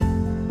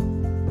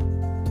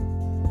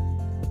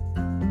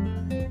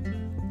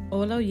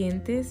Hola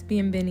oyentes,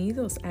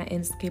 bienvenidos a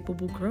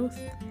Inescapable Growth,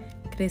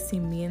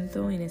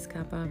 crecimiento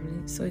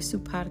inescapable. Soy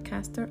su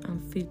podcaster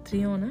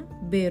anfitriona,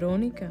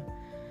 Verónica.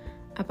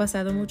 Ha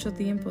pasado mucho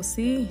tiempo,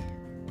 sí,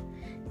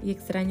 y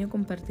extraño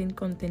compartir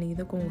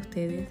contenido con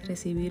ustedes,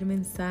 recibir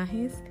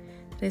mensajes,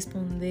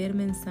 responder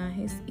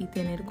mensajes y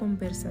tener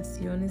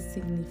conversaciones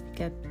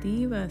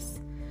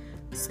significativas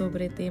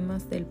sobre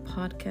temas del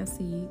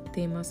podcast y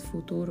temas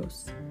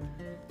futuros.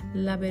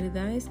 La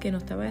verdad es que no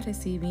estaba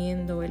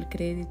recibiendo el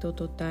crédito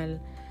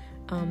total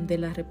de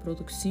las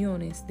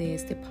reproducciones de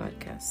este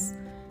podcast.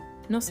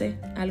 No sé,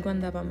 algo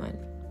andaba mal.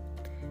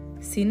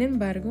 Sin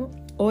embargo,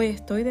 hoy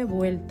estoy de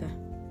vuelta.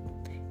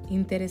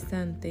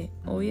 Interesante,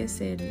 hoy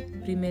es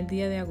el primer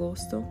día de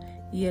agosto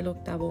y el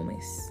 8º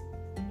mes.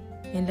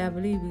 En la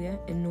Biblia,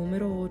 el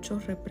número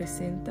 8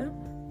 representa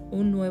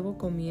un nuevo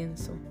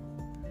comienzo.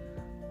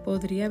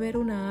 Podría haber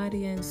una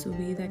área en su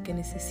vida que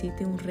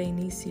necesite un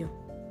reinicio.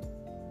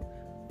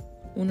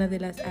 Una de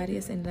las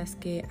áreas en las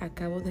que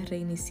acabo de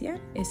reiniciar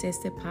es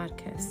este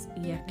podcast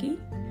y aquí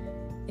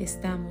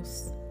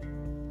estamos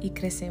y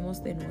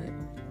crecemos de nuevo.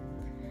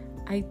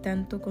 Hay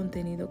tanto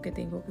contenido que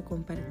tengo que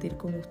compartir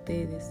con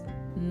ustedes.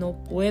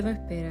 No puedo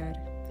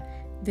esperar.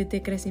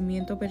 Desde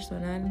crecimiento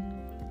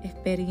personal,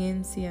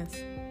 experiencias,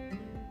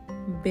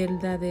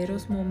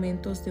 verdaderos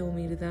momentos de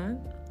humildad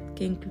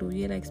que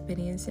incluye la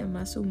experiencia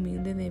más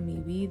humilde de mi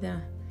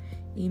vida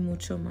y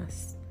mucho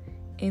más.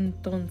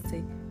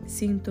 Entonces,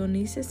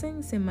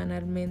 sintonícese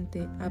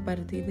semanalmente a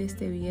partir de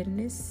este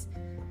viernes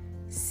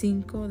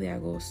 5 de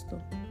agosto.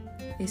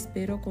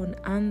 Espero con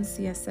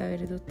ansia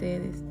saber de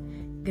ustedes.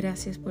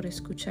 Gracias por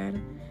escuchar,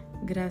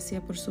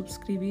 gracias por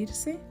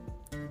suscribirse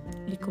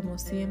y como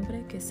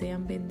siempre que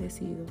sean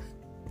bendecidos.